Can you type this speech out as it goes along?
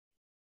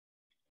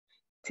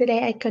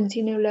Today I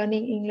continue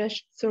learning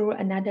English through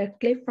another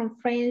clip from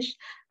French,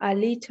 a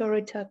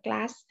literature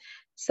class.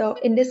 So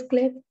in this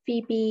clip,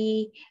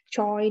 Phoebe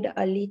joined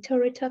a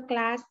literature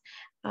class.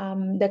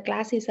 The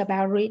class is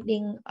about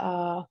reading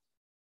a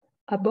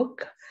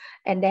book,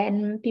 and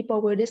then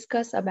people will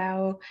discuss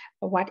about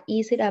what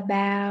is it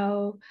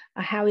about,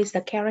 how is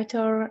the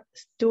character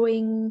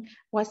doing,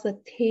 what's the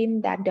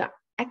theme that the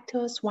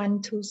actors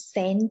want to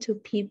send to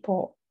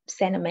people,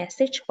 send a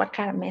message, what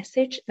kind of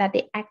message that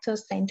the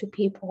actors send to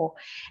people.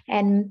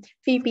 And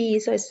Phoebe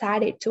is so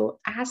excited to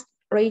ask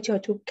Rachel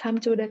to come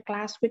to the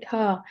class with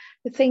her.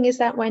 The thing is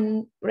that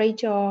when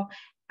Rachel,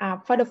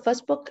 for the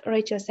first book,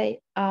 Rachel said,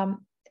 I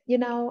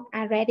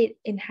read it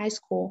in high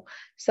school.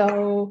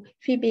 So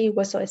Phoebe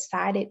was so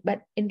excited,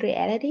 but in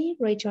reality,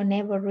 Rachel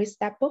never reads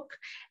that book.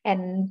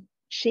 And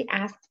she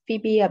asked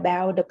Phoebe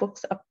about the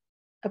books of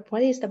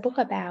what is the book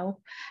about.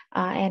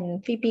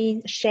 And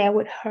Phoebe shared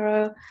with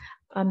her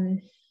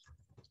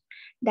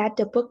that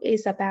the book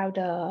is about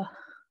a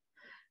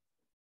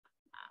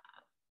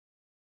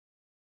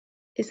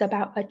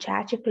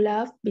tragic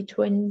love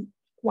between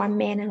one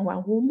man and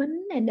one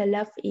woman, and the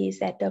love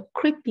is at the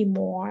creepy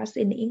moors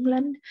in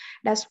England.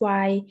 That's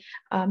why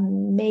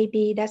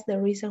maybe that's the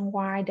reason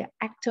why the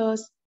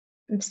actors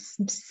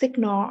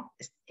signal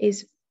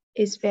is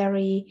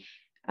very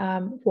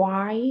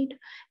wide,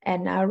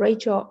 and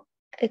Rachel,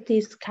 it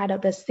is kind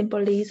of the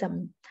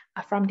symbolism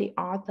from the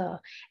author,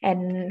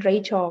 and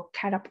Rachel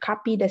kind of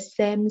copy the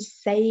same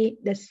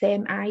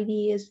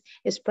ideas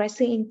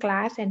expressing in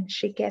class, and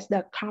she gets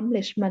the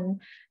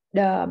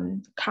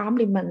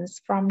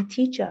compliments from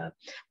teacher.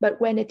 But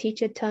when the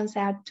teacher turns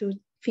out to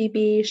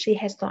Phoebe, she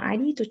has no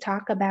idea to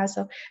talk about,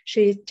 so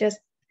she's just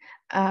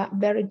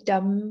very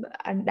dumb,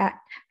 and that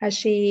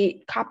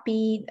she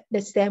copied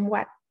the same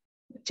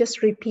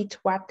just repeated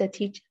what the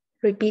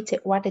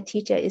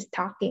teacher is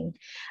talking,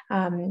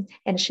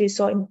 and she's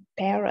so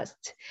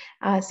embarrassed.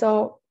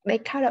 So they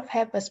kind of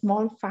have a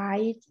small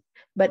fight,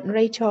 but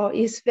Rachel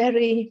is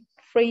very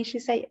free. She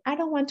said, I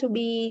don't want to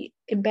be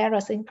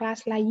embarrassed in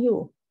class like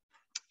you.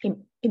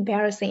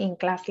 Embarrassing in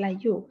class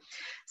like you.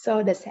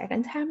 So the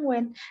second time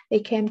when they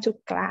came to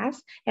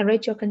class, and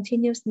Rachel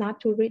continues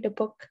not to read the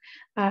book,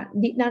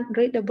 did not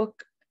read the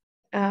book,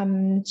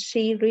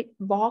 she read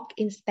Vogue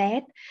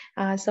instead.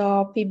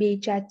 So Phoebe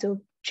tried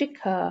to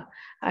trick her.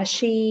 I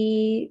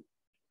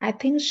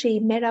think she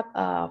made up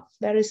a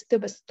very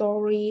stupid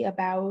story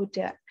about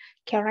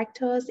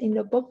characters in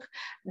the book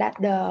that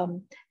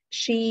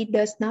she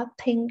does not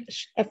think.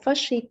 At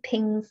first,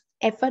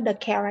 the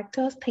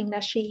characters think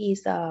that she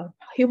is a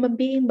human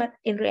being, but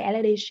in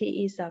reality,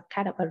 she is a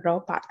kind of a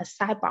robot, a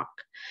cyborg.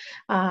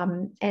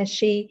 And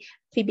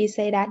Phoebe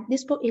said that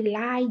this book is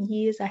light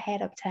years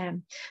ahead of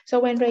time. So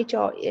when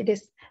Rachel, it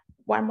is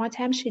one more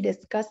time, she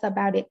discussed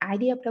about the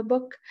idea of the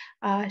book.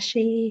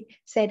 She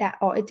said that,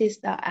 it is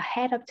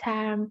ahead of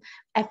time.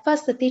 At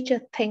first, the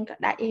teacher think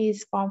that it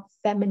is from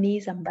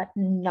feminism, but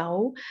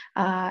no.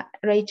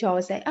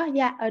 Rachel said, oh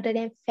yeah, other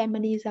than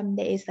feminism,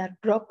 there is a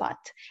robot,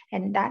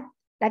 and that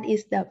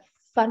is the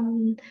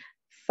fun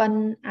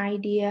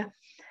idea,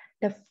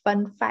 the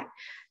fun fact.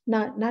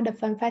 No, not the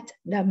fun fact.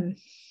 The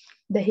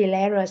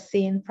hilarious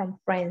scene from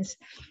Friends.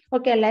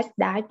 Okay, let's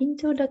dive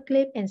into the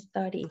clip and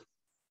study.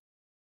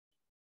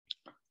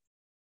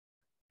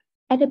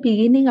 At the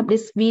beginning of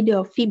this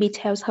video, Phoebe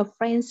tells her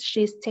friends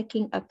she's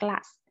taking a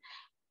class.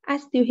 I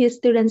still hear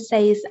students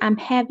say, I'm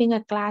having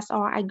a class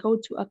or I go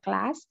to a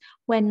class,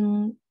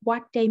 when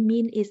what they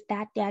mean is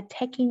that they are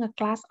taking a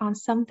class on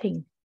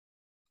something.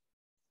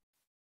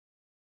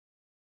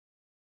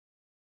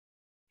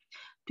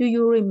 Do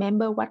you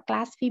remember what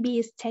class Phoebe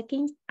is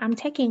taking? I'm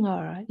taking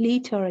a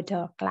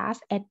literature class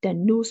at the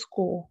new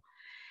school.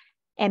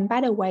 And by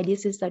the way,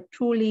 this is a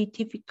truly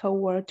difficult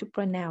word to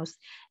pronounce.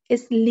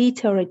 It's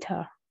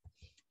literature.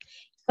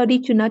 So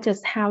did you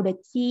notice how the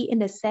T in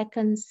the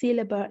second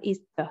syllable is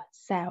the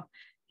sound?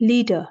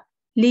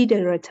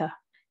 Literature.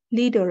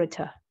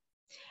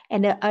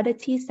 And the other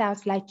T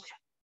sounds like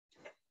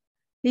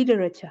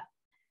literature.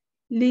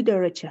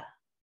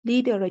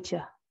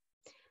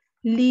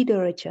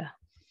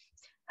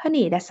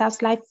 Honey, that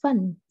sounds like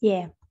fun.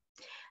 Yeah.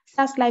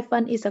 Sounds like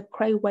fun is a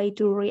great way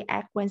to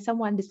react when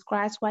someone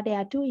describes what they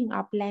are doing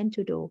or plan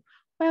to do.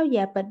 Well,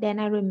 yeah, but then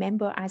I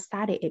remember I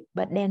started it,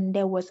 but then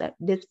there was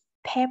this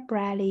pep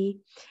rally,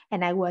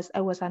 and I was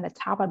on the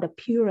top of the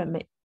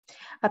pyramid.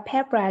 A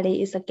pep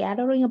rally is a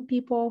gathering of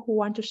people who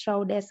want to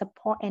show their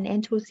support and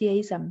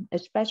enthusiasm,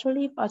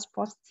 especially for a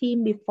sports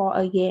team before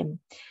a game.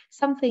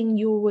 Something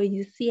you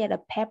will see at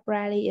a pep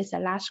rally is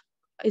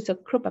a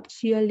group of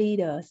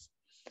cheerleaders.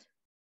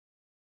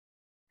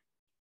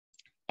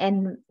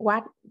 And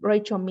what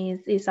Rachel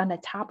means is on the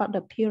top of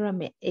the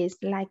pyramid is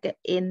like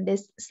in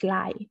this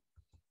slide.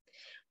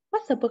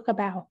 What's the book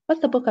about?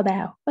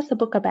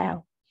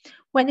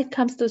 When it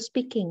comes to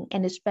speaking,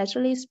 and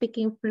especially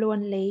speaking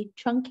fluently,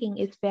 chunking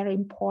is very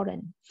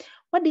important.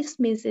 What this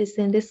means is,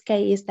 in this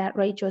case, is that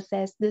Rachel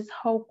says this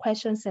whole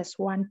question says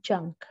one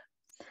chunk.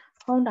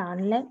 Hold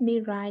on, let me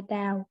write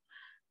down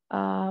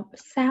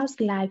Sounds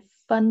like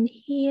fun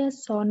here.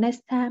 So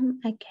next time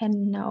I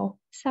can know.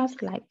 Sounds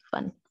like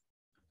fun.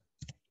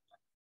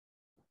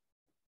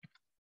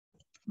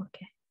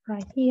 Okay,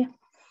 right here.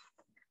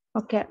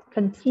 Okay,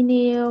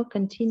 continue.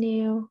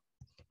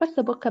 What's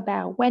the book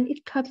about? When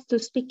it comes to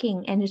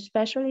speaking, and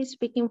especially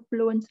speaking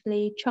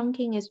fluently,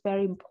 chunking is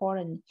very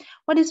important.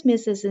 What this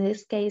means in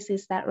this case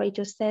is that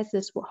Rachel says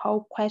this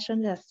whole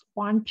question as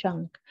one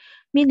chunk,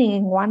 meaning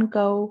in one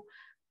go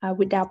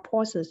without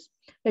pauses.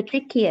 The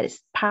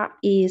trickiest part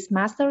is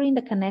mastering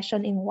the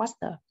connection in what's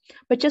the,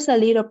 but just a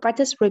little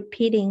practice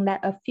repeating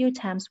that a few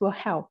times will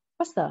help.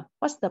 What's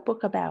the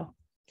book about?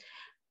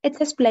 It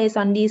takes place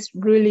on these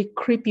really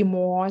creepy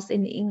moors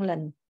in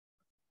England.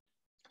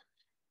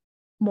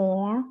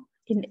 Moor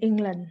in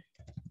England.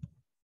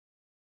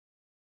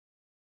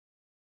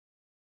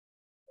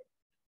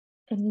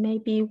 And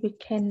maybe we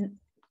can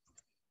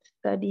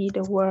study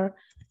the word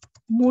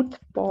mood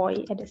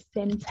boy at the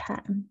same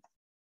time.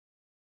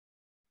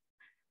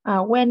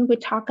 When we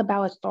talk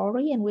about a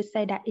story and we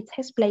say that it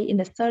takes place in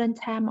a certain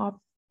time or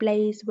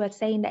place, we're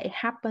saying that it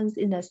happens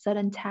in a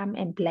certain time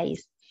and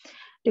place.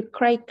 The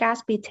Great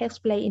Gatsby takes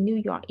place in New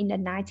York in the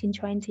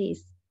 1920s.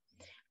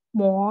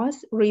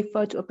 Moors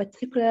refer to a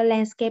particular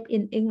landscape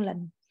in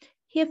England.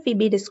 Here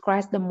Phoebe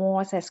describes the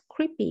moors as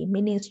creepy,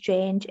 meaning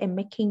strange and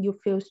making you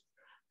feel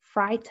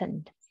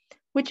frightened,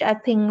 which I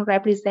think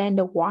represents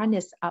the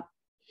oneness of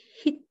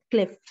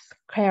Heathcliff's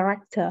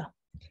character.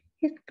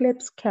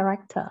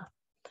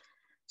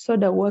 So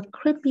the word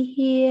creepy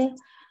here,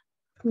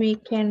 we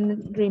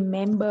can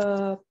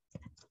remember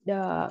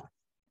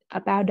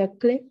about the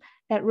clip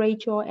that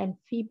Rachel and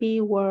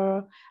Phoebe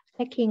were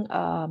taking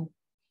a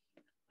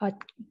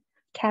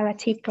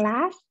karate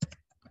class,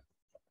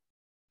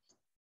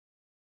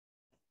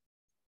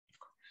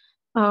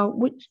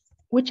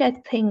 which I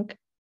think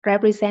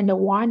represent the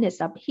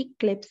oneness of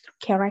Heathcliff's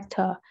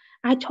character.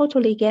 I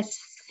totally get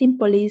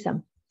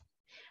symbolism.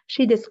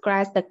 She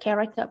describes the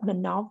character of the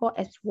novel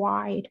as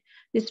wild.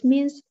 This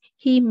means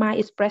he might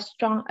express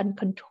strong,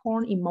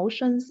 uncontrolled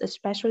emotions,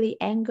 especially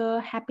anger,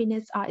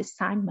 happiness, or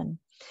excitement.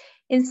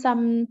 In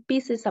some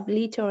pieces of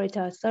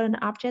literature, certain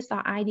objects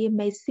or ideas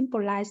may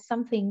symbolize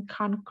something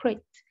concrete.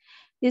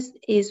 This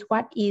is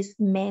what is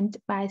meant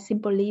by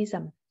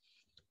symbolism.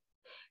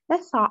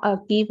 That's not a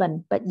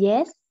given, but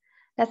yes,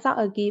 that's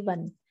not a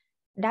given.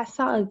 That's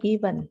not a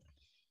given.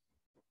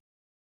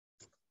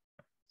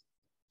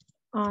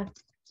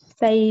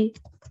 Say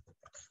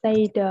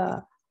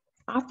the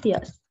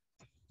obvious.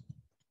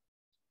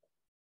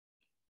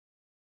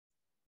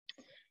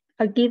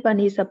 A given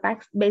is a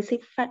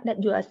basic fact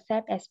that you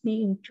accept as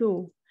being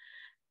true.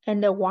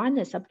 And the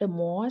oneness of the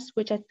Moors,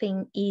 which I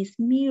think is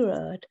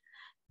mirrored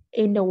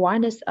in the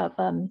oneness of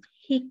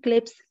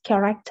Heathcliff's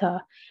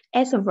character.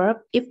 As a verb,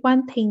 if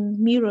one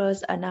thing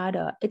mirrors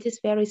another, it is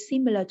very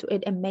similar to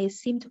it and may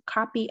seem to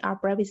copy or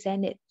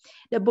represent it.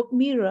 The book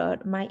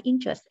mirrored my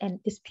interests and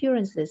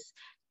experiences.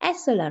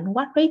 Excellent.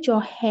 What Rachel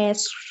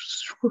has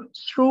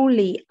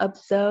truly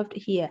observed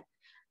here.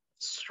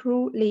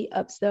 Truly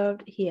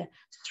observed here.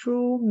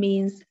 True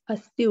means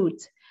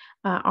astute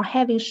or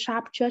having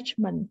sharp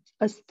judgment,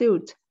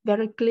 astute,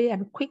 very clear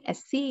and quick at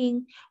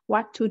seeing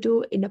what to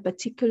do in a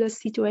particular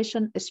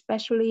situation,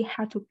 especially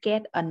how to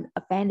get an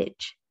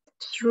advantage.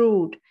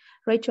 Shrewd.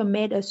 Rachel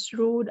made a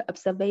shrewd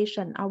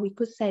observation, or we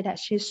could say that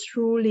she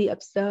shrewdly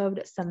observed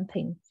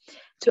something.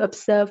 To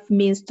observe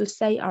means to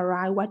say or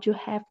write what you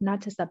have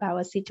noticed about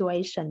a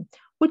situation.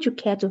 Would you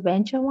care to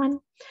venture one?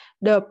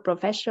 The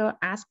professor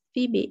asked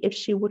Phoebe if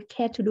she would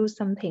care to do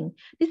something.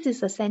 This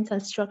is a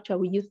sentence structure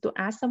we use to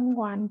ask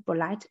someone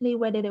politely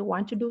whether they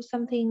want to do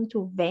something.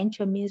 To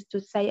venture means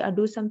to say or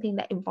do something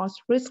that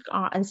involves risk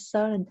or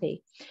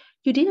uncertainty.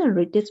 You didn't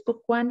read this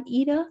book one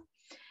either?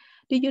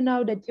 Do you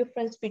know the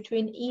difference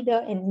between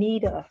either and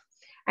neither?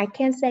 I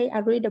can say I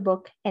read a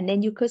book and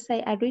then you could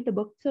say I read a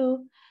book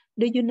too.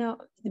 Do you know?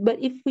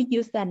 But if we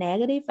use the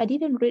negative, I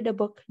didn't read the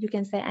book, you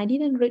can say I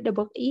didn't read the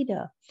book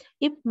either.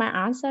 If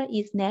my answer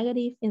is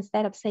negative,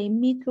 instead of saying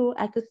me too,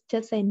 I could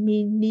just say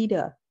me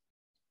neither.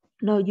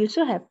 No, you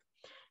should have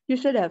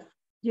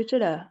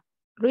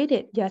read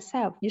it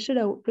yourself. You should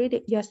have read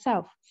it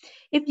yourself.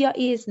 If your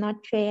ear is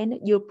not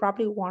trained, you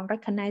probably won't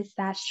recognize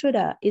that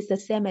shoulda is the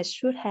same as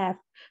should have.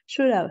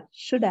 Shoulda.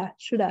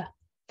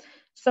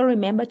 So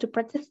remember to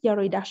practice your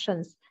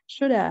reductions.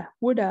 Shoulda,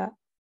 woulda,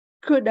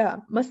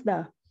 coulda,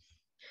 mustda.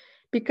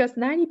 Because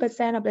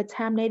 90% of the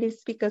time native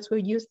speakers will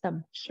use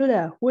them.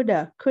 Shoulda,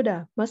 woulda,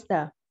 coulda,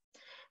 mustda.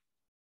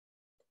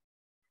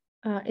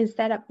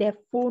 Instead of their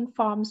full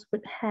forms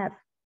would have.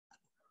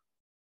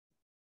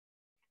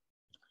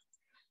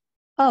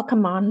 Oh,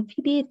 come on,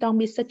 Phoebe, don't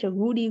be such a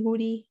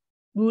goody.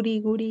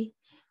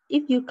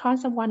 If you call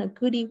someone a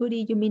goody,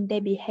 you mean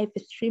they behave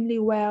extremely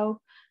well.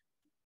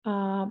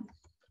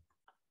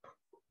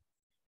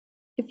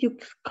 If you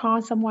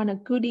call someone a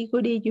goody,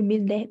 you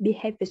mean they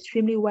behave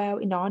extremely well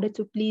in order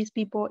to please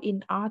people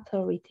in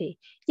authority.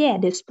 Yeah,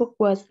 this book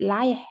was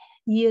light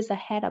years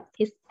ahead of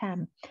its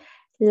time.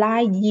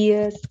 Light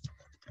years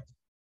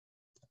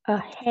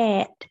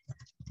ahead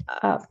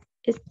of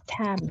its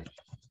time.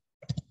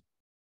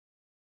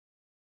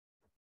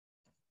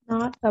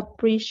 Not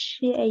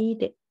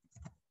appreciated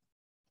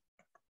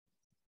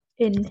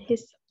in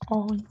his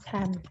own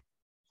time.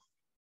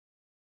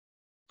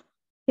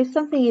 If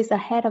something is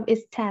ahead of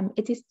its time,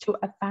 it is too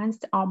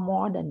advanced or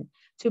modern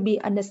to be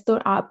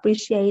understood or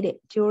appreciated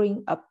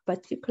during a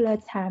particular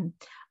time.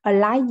 A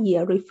light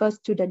year refers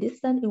to the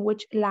distance in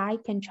which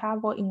light can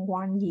travel in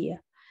 1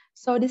 year.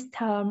 So this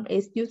term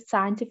is used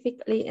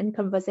scientifically in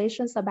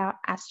conversations about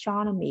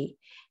astronomy.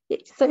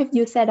 So if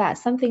you say that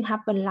something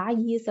happened light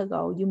years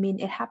ago, you mean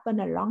it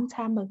happened a long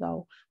time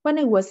ago. When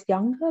I was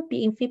younger,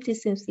 being 50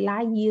 seems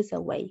light years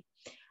away.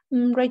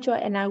 Rachel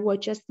and I were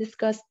just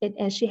discussing it,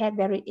 and she had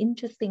very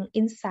interesting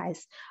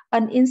insights.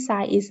 An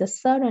insight is a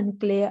certain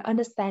clear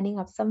understanding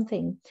of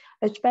something,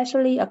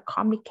 especially a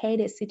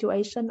complicated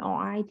situation or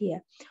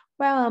idea.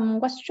 Well,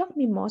 what struck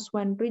me most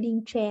when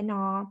reading Jane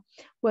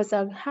was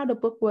how the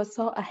book was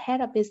so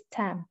ahead of its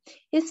time.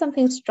 If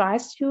something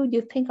strikes you,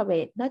 you think of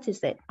it,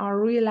 notice it, or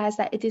realize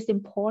that it is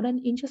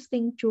important,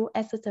 interesting, true,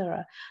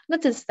 etc.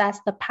 Notice that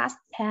the past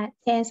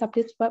tense of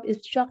this verb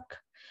is struck,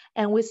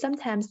 and we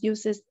sometimes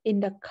use it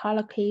in the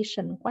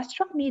collocation. What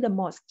struck me the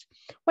most?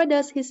 Why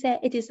does he say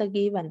it is a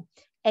given?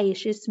 A,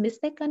 she's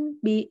mistaken.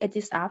 B, it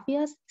is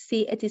obvious.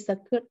 C, it is a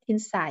good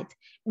insight.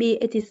 B,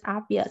 it is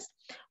obvious.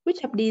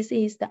 Which of these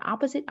is the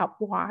opposite of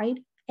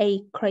wide?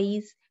 A,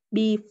 craze.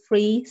 B,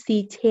 free.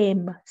 C,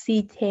 tame.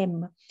 C,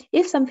 tame.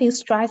 If something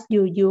strikes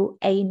you, you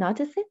A,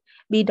 notice it.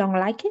 B, don't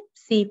like it.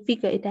 C,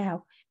 figure it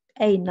out.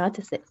 A,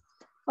 notice it.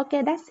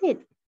 Okay, that's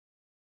it.